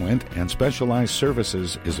MTA Flint and specialized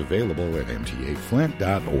services is available at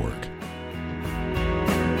mtaflint.org.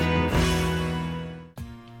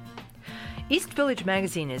 East Village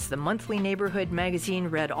Magazine is the monthly neighborhood magazine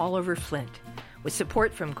read all over Flint. With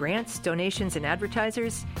support from grants, donations, and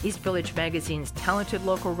advertisers, East Village Magazine's talented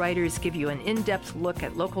local writers give you an in-depth look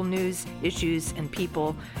at local news, issues, and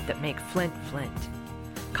people that make Flint, Flint.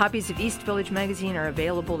 Copies of East Village Magazine are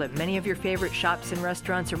available at many of your favorite shops and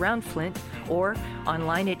restaurants around Flint or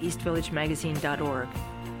online at eastvillagemagazine.org.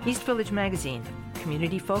 East Village Magazine,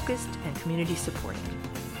 community-focused and community-supported.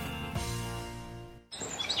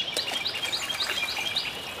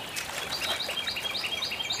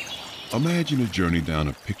 Imagine a journey down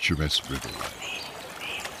a picturesque riverway.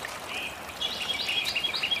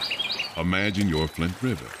 Imagine your Flint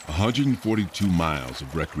River, 142 miles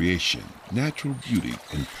of recreation, natural beauty,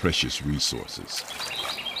 and precious resources.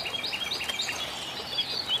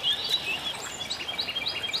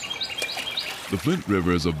 The Flint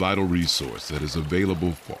River is a vital resource that is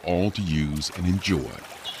available for all to use and enjoy.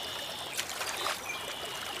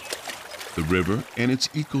 The river and its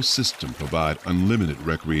ecosystem provide unlimited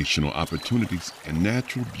recreational opportunities and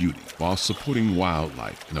natural beauty while supporting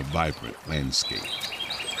wildlife in a vibrant landscape.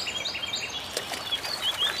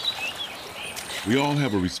 We all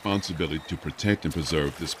have a responsibility to protect and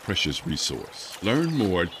preserve this precious resource. Learn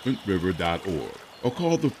more at flintriver.org or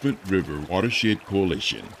call the Flint River Watershed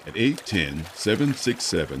Coalition at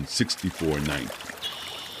 810-767-6490.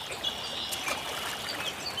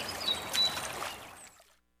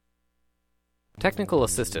 Technical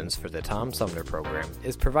assistance for the Tom Sumner Program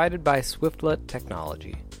is provided by Swiftlet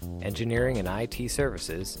Technology, engineering and IT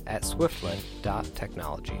services at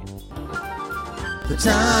swiftlet.technology. The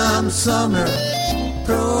Tom Sumner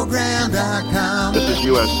Program.com. This is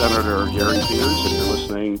U.S. Senator Gary Peters, and you're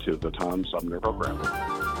listening to the Tom Sumner Program.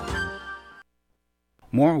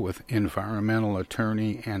 More with environmental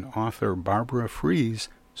attorney and author Barbara Freese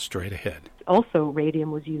straight ahead. Also, radium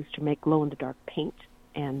was used to make glow-in-the-dark paint.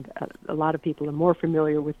 And a lot of people are more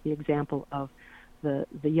familiar with the example of the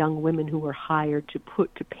young women who were hired to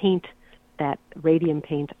paint that radium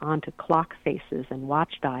paint onto clock faces and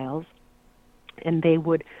watch dials, and they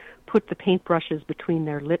would put the paintbrushes between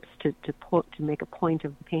their lips to make a point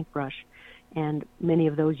of the paintbrush, and many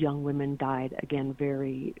of those young women died, again,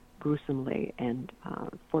 very gruesomely, and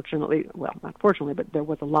fortunately, well, not fortunately, but there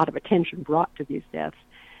was a lot of attention brought to these deaths,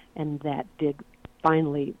 and that did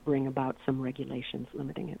finally bring about some regulations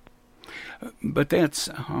limiting it. But that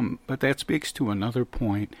speaks to another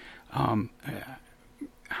point. How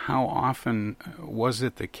often was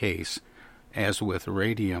it the case, as with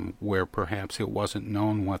radium, where perhaps it wasn't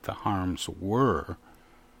known what the harms were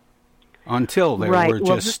until there were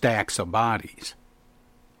just stacks of bodies?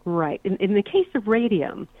 Right. In the case of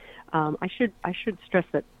radium, I should stress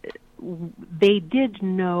that they did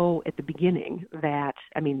know at the beginning that,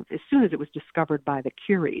 as soon as it was discovered by the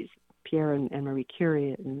Curies, Pierre and Marie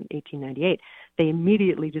Curie in 1898, they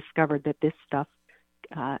immediately discovered that this stuff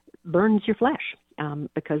burns your flesh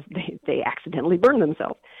because they accidentally burned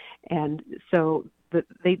themselves. And so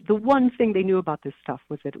the one thing they knew about this stuff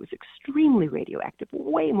was that it was extremely radioactive,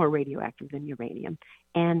 way more radioactive than uranium,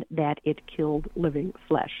 and that it killed living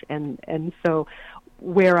flesh. And so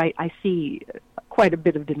where I see quite a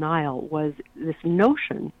bit of denial was this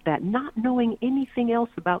notion that not knowing anything else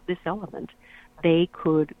about this element, they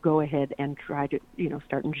could go ahead and try to,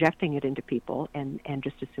 start injecting it into people and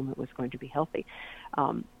just assume it was going to be healthy.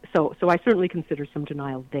 So I certainly consider some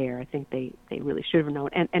denial there. I think they really should have known.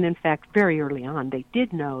 And in fact, very early on, they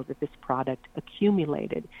did know that this product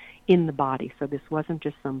accumulated in the body. So this wasn't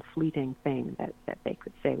just some fleeting thing that they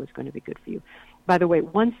could say was going to be good for you. By the way,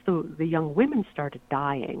 once the young women started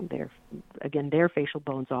dying, their facial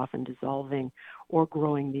bones often dissolving or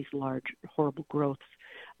growing these large, horrible growths,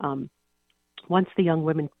 once the young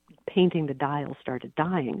women painting the dial started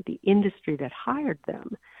dying, the industry that hired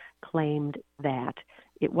them claimed that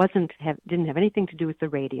it didn't have anything to do with the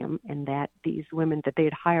radium, and that these women, that they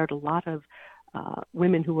had hired a lot of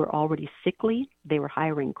women who were already sickly. They were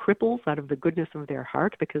hiring cripples out of the goodness of their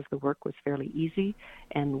heart because the work was fairly easy.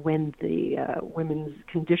 And when the women's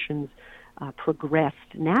conditions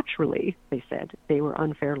progressed naturally, they said, they were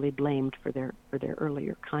unfairly blamed for their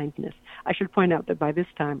earlier kindness. I should point out that by this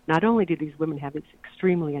time, not only did these women have these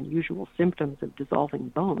extremely unusual symptoms of dissolving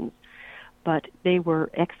bones, but they were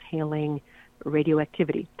exhaling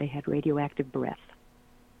radioactivity. They had radioactive breath.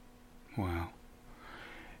 Wow.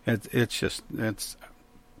 It's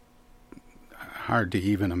hard to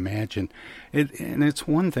even imagine. And it's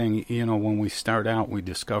one thing, when we start out, we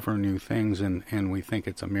discover new things and we think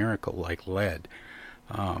it's a miracle, like lead.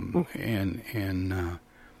 And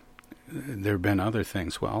there have been other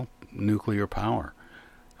things, nuclear power.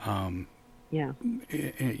 Yeah.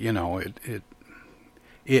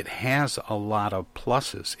 It has a lot of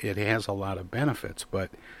pluses. It has a lot of benefits, but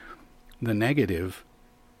the negative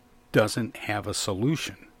doesn't have a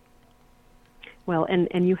solution. Well,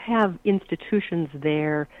 and you have institutions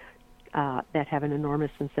there that have an enormous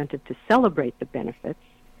incentive to celebrate the benefits,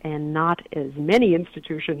 and not as many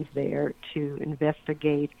institutions there to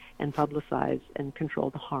investigate and publicize and control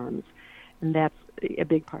the harms. And that's a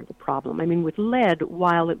big part of the problem. I mean, with lead,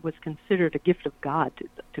 while it was considered a gift of God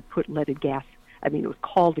to put leaded gas, it was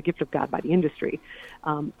called a gift of God by the industry,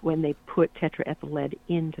 when they put tetraethyl lead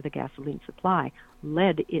into the gasoline supply.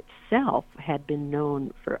 Lead itself had been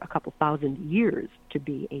known for a couple thousand years to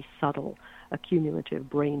be a subtle, accumulative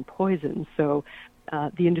brain poison. So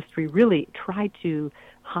the industry really tried to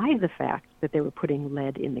hide the fact that they were putting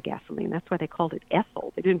lead in the gasoline. That's why they called it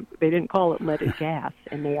ethyl. They didn't call it leaded gas,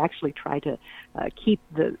 and they actually tried to keep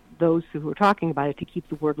those who were talking about it to keep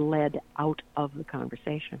the word lead out of the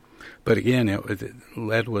conversation. But again,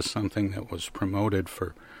 lead was something that was promoted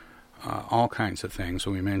for all kinds of things.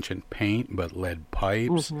 We mentioned paint, but lead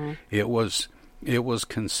pipes. Mm-hmm. It was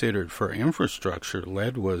considered for infrastructure.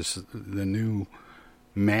 Lead was the new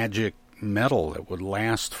magic metal that would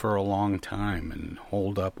last for a long time and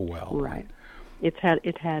hold up well. Right. It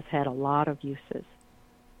has had a lot of uses,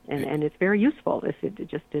 and it's very useful if it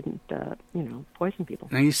just didn't poison people.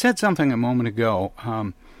 Now, you said something a moment ago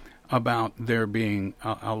about there being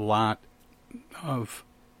a lot of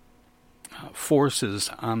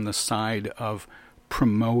forces on the side of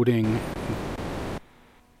promoting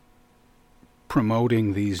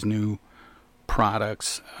these new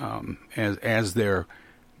products as they're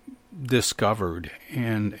discovered,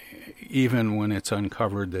 and even when it's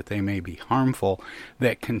uncovered that they may be harmful,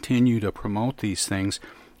 that continue to promote these things,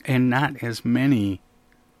 and not as many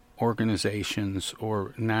organizations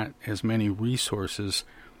or not as many resources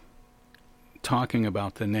talking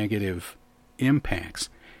about the negative impacts.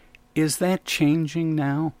 Is that changing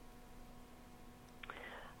now?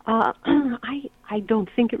 I don't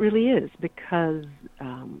think it really is, because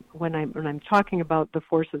when I'm talking about the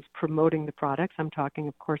forces promoting the products, I'm talking,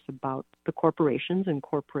 of course, about the corporations and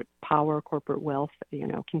corporate power, corporate wealth.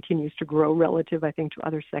 Continues to grow relative, I think, to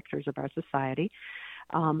other sectors of our society.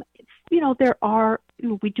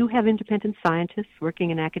 We do have independent scientists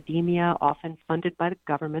working in academia, often funded by the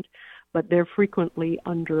government, but they're frequently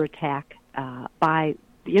under attack by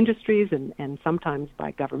the industries and sometimes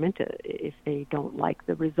by government if they don't like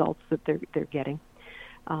the results that they're getting.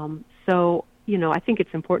 So I think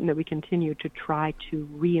it's important that we continue to try to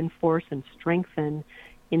reinforce and strengthen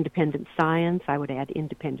independent science. I would add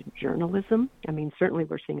independent journalism. I mean, certainly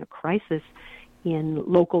we're seeing a crisis in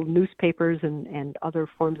local newspapers and other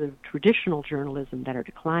forms of traditional journalism that are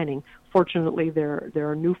declining. Fortunately, there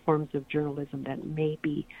are new forms of journalism that may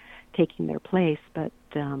be taking their place, but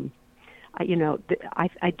I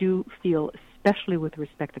do feel, especially with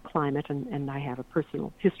respect to climate, and I have a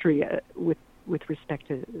personal history with respect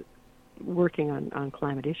to working on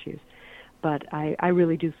climate issues, but I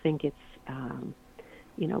really do think it's,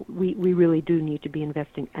 we really do need to be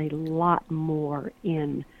investing a lot more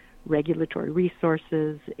in regulatory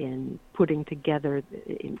resources, in putting together,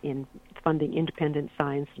 in funding independent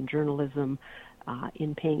science and journalism,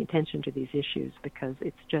 in paying attention to these issues, because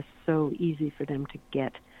it's just so easy for them to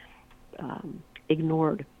get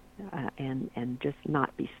ignored and just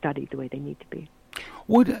not be studied the way they need to be.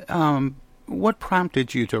 What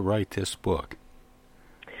prompted you to write this book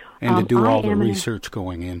and to do all the research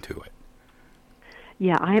going into it?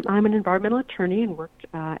 Yeah, I'm an environmental attorney and worked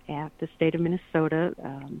at the state of Minnesota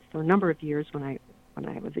for a number of years when I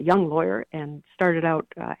was a young lawyer, and started out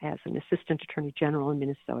as an assistant attorney general in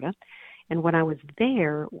Minnesota. And when I was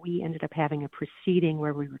there, we ended up having a proceeding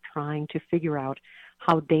where we were trying to figure out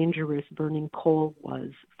how dangerous burning coal was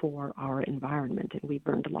for our environment. And we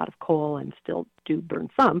burned a lot of coal and still do burn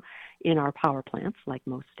some in our power plants, like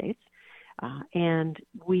most states. And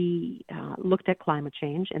we looked at climate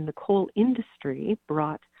change, and the coal industry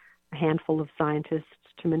brought a handful of scientists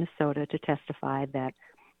to Minnesota to testify that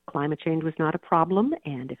climate change was not a problem,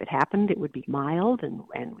 and if it happened, it would be mild, and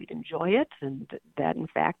we'd enjoy it, and that, in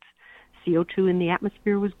fact, CO2 in the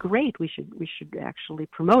atmosphere was great. We should actually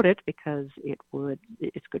promote it because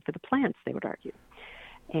it's good for the plants, they would argue.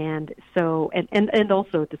 And so, and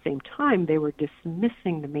also at the same time, they were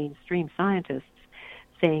dismissing the mainstream scientists,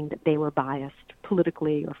 saying that they were biased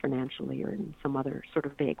politically or financially or in some other sort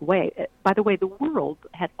of vague way. By the way, the world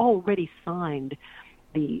had already signed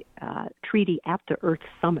the treaty at the Earth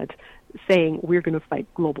Summit saying we're going to fight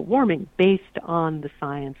global warming based on the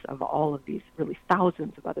science of all of these, really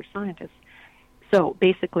thousands of other scientists. So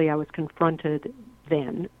basically I was confronted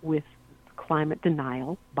then with climate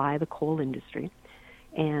denial by the coal industry.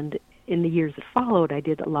 And in the years that followed, I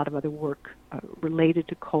did a lot of other work related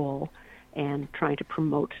to coal and trying to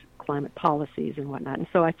promote climate policies and whatnot. And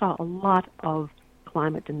so I saw a lot of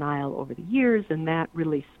climate denial over the years, and that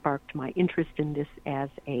really sparked my interest in this as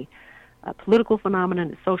a political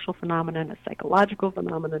phenomenon, a social phenomenon, a psychological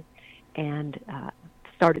phenomenon, and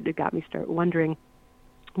got me start wondering,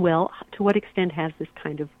 well, to what extent has this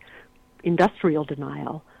kind of industrial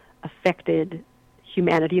denial affected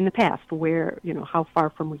humanity in the past? Where, how far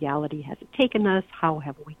from reality has it taken us? How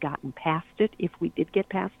have we gotten past it, if we did get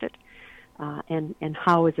past it? And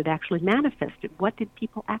how is it actually manifested? What did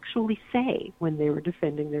people actually say when they were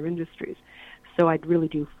defending their industries? So I really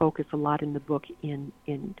do focus a lot in the book in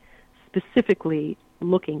specifically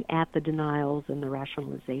looking at the denials and the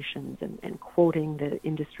rationalizations and quoting the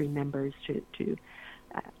industry members to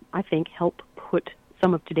I think, help put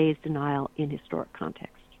some of today's denial in historic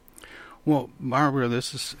context. Well, Barbara,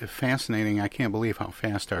 this is fascinating. I can't believe how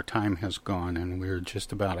fast our time has gone, and we're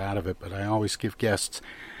just about out of it, but I always give guests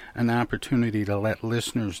an opportunity to let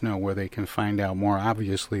listeners know where they can find out more.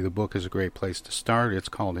 Obviously, the book is a great place to start. It's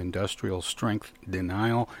called Industrial Strength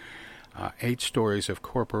Denial, 8 Stories of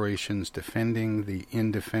Corporations Defending the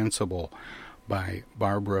Indefensible by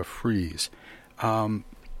Barbara Freese. I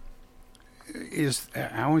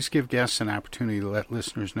always give guests an opportunity to let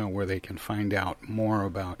listeners know where they can find out more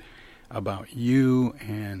about you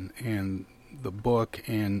and the book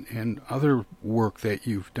and other work that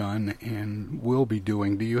you've done and will be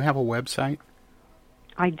doing. Do you have a website?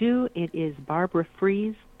 I do. It is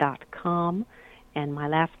barbarafreese.com, and my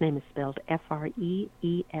last name is spelled Freese.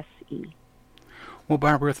 Well,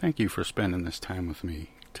 Barbara, thank you for spending this time with me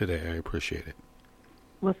today. I appreciate it.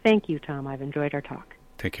 Well, thank you, Tom. I've enjoyed our talk.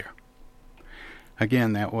 Take care.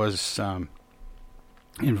 Again, that was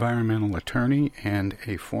environmental attorney and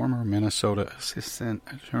a former Minnesota Assistant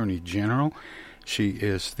Attorney General. She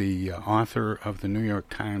is the author of the New York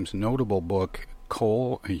Times notable book,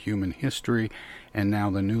 Coal, A Human History, and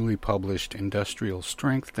now the newly published Industrial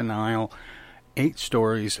Strength Denial, 8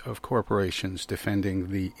 Stories of Corporations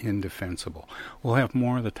Defending the Indefensible. We'll have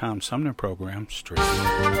more of the Tom Sumner program straight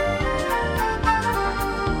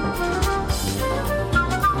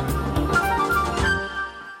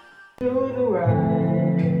do the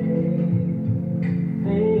right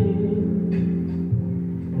thing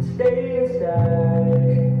and stay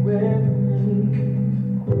inside with me.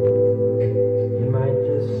 You might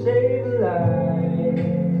just save a life,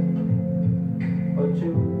 or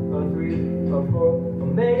 2, or 3, or 4, or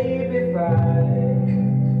maybe 5.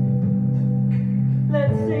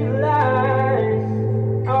 Let's save lives.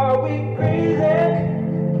 Are we crazy,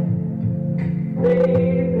 baby?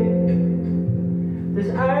 This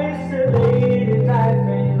isolated life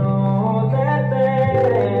ain't all that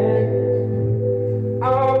bad.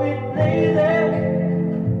 Are we lazy,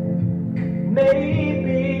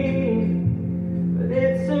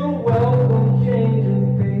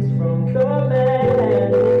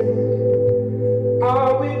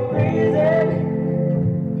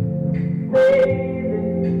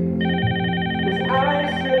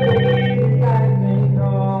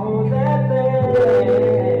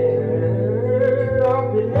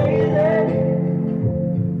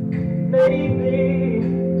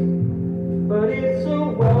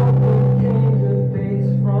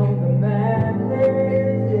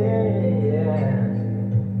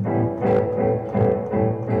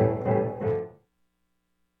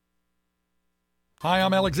 Hi,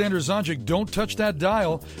 I'm Alexander Zonjic. Don't touch that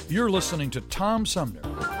dial. You're listening to Tom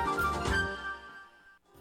Sumner.